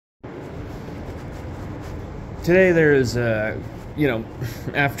today there is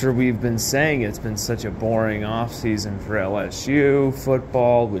after we've been saying it's been such a boring off season for LSU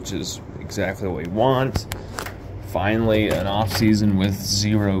football, which is exactly what we want. Finally, an off season with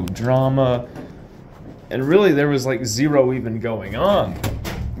zero drama, and really there was like zero even going on,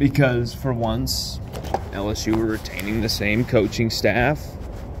 because for once LSU were retaining the same coaching staff.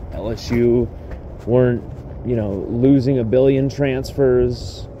 LSU weren't, losing a billion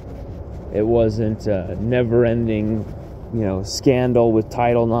transfers. It wasn't a never-ending, scandal with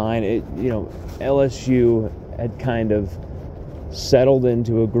Title IX. LSU had kind of settled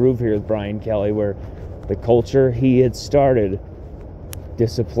into a groove here with Brian Kelly, where the culture he had started,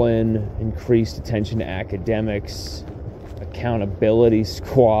 discipline, increased attention to academics, accountability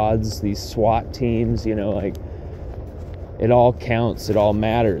squads, these SWAT teams, it all counts, it all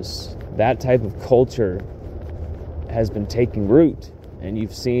matters. That type of culture has been taking root, and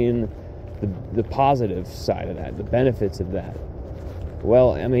you've seen the positive side of that, the benefits of that.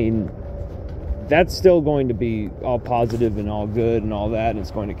 Well, that's still going to be all positive and all good and all that, and it's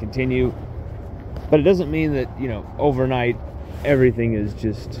going to continue. But it doesn't mean that, overnight everything is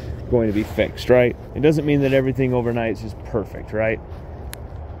just going to be fixed, right? It doesn't mean that everything overnight is just perfect, right?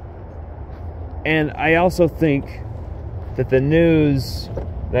 And I also think that the news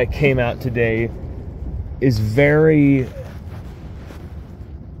that came out today is very...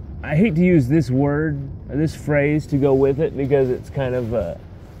 I hate to use this word, or this phrase to go with it, because it's kind of,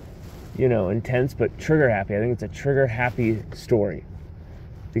 intense, but trigger happy. I think it's a trigger happy story,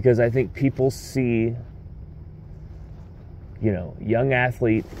 because I think people see, young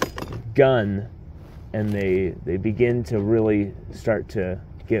athlete, gun, and they begin to really start to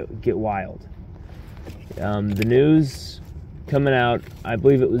get wild. The news coming out, I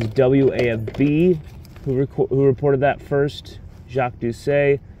believe it was WAFB who reported that first, Jacques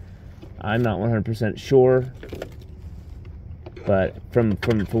Doucet. I'm not 100% sure, but from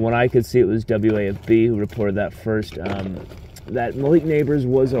what I could see, it was WAFB who reported that first, that Malik Nabers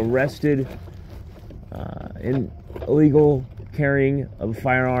was arrested in illegal carrying of a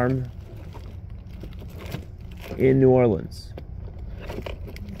firearm in New Orleans.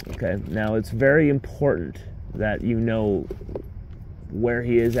 Okay, now it's very important that you know where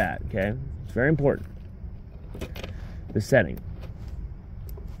he is at, okay? It's very important. The setting.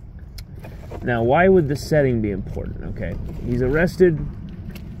 Now, why would the setting be important? Okay, he's arrested.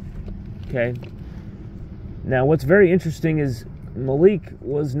 Okay. Now, what's very interesting is Malik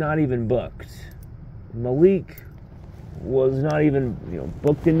was not even booked. Malik was not even,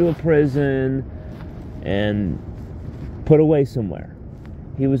 booked into a prison and put away somewhere.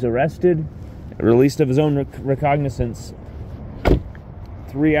 He was arrested, released of his own recognizance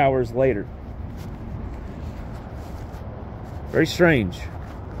 3 hours later. Very strange.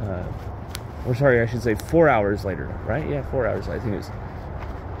 Or sorry, I should say 4 hours later, right? Yeah, 4 hours. I think it was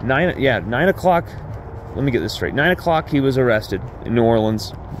 9 o'clock. Let me get this straight. 9 o'clock he was arrested in New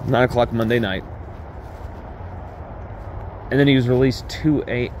Orleans. 9 o'clock Monday night. And then he was released 2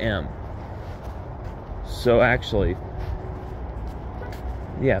 a.m. So actually,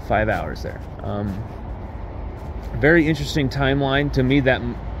 5 hours there. Very interesting timeline. To me, that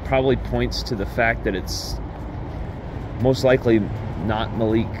probably points to the fact that it's most likely not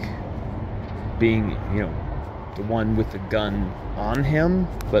Malik being, the one with the gun on him,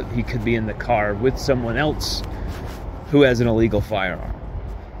 but he could be in the car with someone else who has an illegal firearm,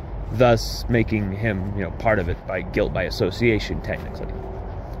 thus making him, part of it by guilt by association, technically.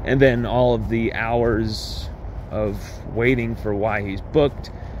 And then all of the hours of waiting for why he's booked,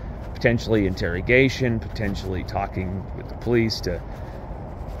 potentially interrogation, potentially talking with the police to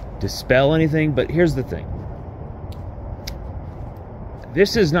dispel anything. But here's the thing.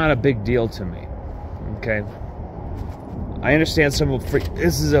 This is not a big deal to me. Okay, I understand some of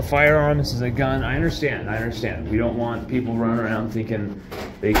this is a firearm, this is a gun. I understand. We don't want people running around thinking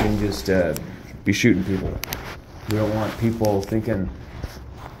they can just be shooting people. We don't want people thinking,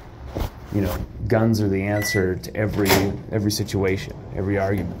 guns are the answer to every situation, every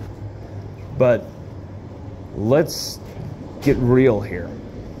argument. But let's get real here.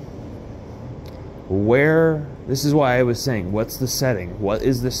 This is why I was saying, what's the setting? What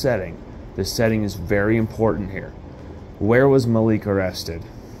is the setting? The setting is very important here. Where was Malik arrested?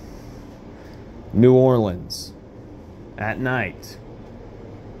 New Orleans. At night.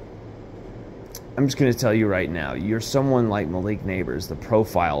 I'm just going to tell you right now, you're someone like Malik Nabers, the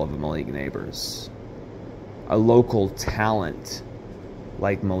profile of a Malik Nabers, a local talent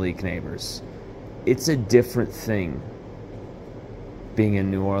like Malik Nabers. It's a different thing being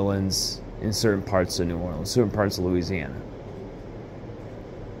in New Orleans, in certain parts of New Orleans, certain parts of Louisiana.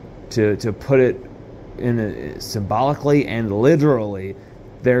 To put it symbolically and literally,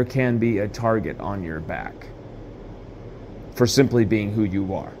 there can be a target on your back for simply being who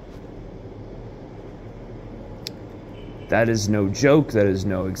you are. That is no joke. That is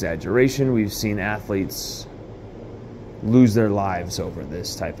no exaggeration. We've seen athletes lose their lives over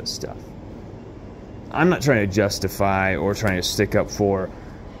this type of stuff. I'm not trying to justify or trying to stick up for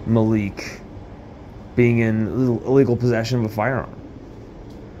Malik being in illegal possession of a firearm.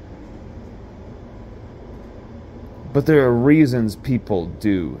 But there are reasons people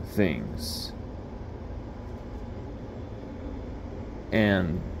do things.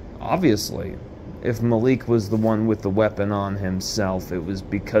 And obviously, if Malik was the one with the weapon on himself, it was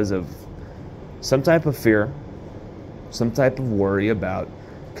because of some type of fear, some type of worry about,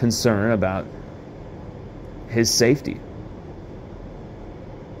 concern about his safety.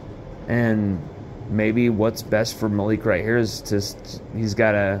 And maybe what's best for Malik right here is he's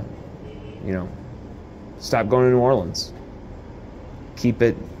got to, stop going to New Orleans. Keep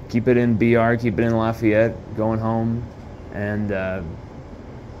it in BR, keep it in Lafayette, going home, and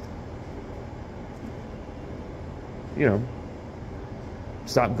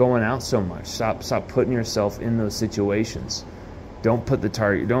stop going out so much. Stop putting yourself in those situations. Don't put the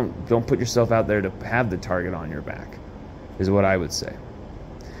target. Don't put yourself out there to have the target on your back, is what I would say.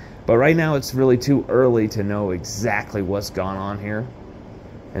 But right now, it's really too early to know exactly what's gone on here,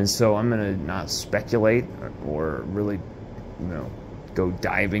 and so I'm gonna not speculate or really, go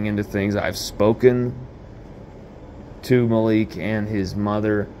diving into things. I've spoken to Malik and his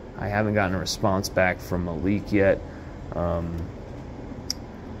mother. I haven't gotten a response back from Malik yet.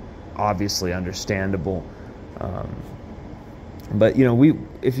 Obviously understandable. But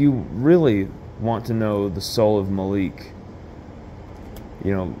if you really want to know the soul of Malik,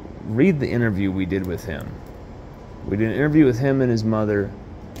 read the interview we did with him. We did an interview with him and his mother.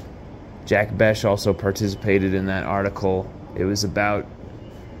 Jack Besh also participated in that article. It was about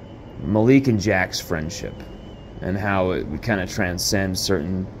Malik and Jack's friendship and how it would kind of transcend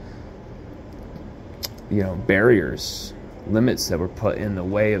certain barriers, limits that were put in the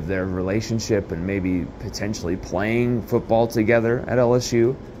way of their relationship, and maybe potentially playing football together at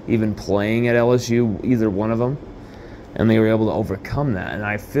LSU, even playing at LSU, either one of them, and they were able to overcome that. And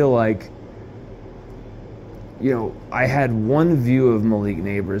I feel like, I had one view of Malik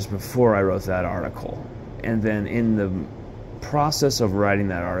Nabers before I wrote that article, and then in the process of writing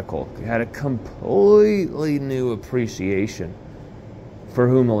that article, I had a completely new appreciation for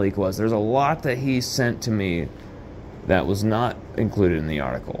who Malik was. There's a lot that he sent to me that was not included in the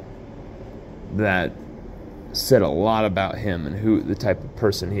article that said a lot about him and who the type of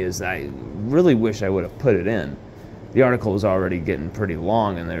person he is. I really wish I would have put it in. The article was already getting pretty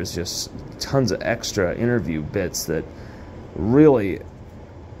long, and there's just tons of extra interview bits that really,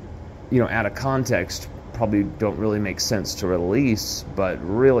 out of context, probably don't really make sense to release, but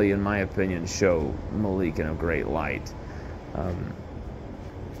really, in my opinion, show Malik in a great light.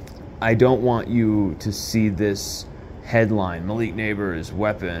 I don't want you to see this headline, Malik Nabers,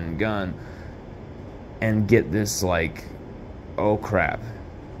 weapon, gun, and get this oh crap,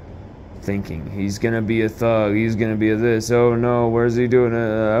 thinking he's gonna be a thug, he's gonna be a this, oh no, where's he doing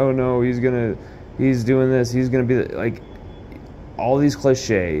oh no, he's doing this, he's gonna be all these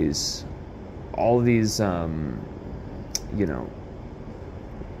cliches, all these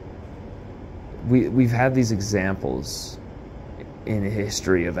we've had these examples in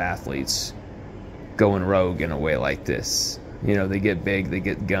history of athletes going rogue in a way like this. They get big, they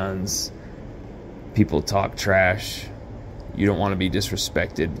get guns, people talk trash, you don't want to be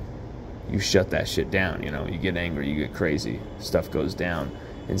disrespected, you shut that shit down. You get angry, you get crazy, stuff goes down.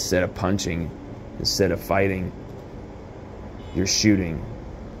 Instead of punching, instead of fighting, you're shooting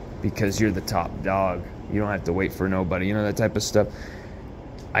because you're the top dog. You don't have to wait for nobody, that type of stuff.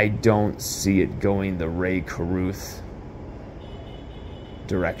 I don't see it going the Ray Caruth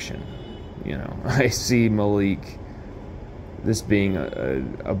direction. I see Malik, this being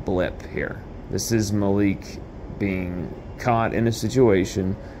a blip here. This is Malik being caught in a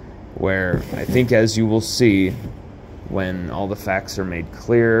situation where I think, as you will see when all the facts are made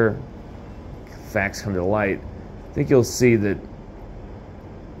clear, facts come to light, I think you'll see that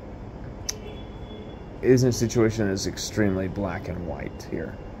it is in a situation that is extremely black and white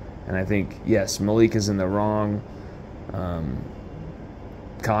here. And I think, yes, Malik is in the wrong,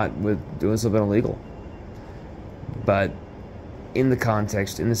 caught with doing something illegal. But in the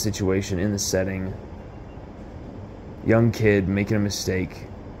context, in the situation, in the setting, young kid making a mistake,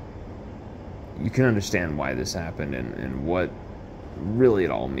 you can understand why this happened and what really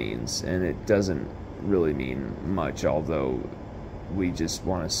it all means. And it doesn't really mean much, although we just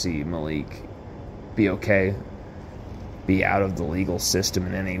want to see Malik be okay, be out of the legal system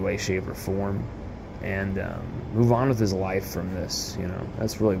in any way, shape, or form, and move on with his life from this.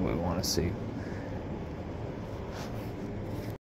 That's really what we want to see.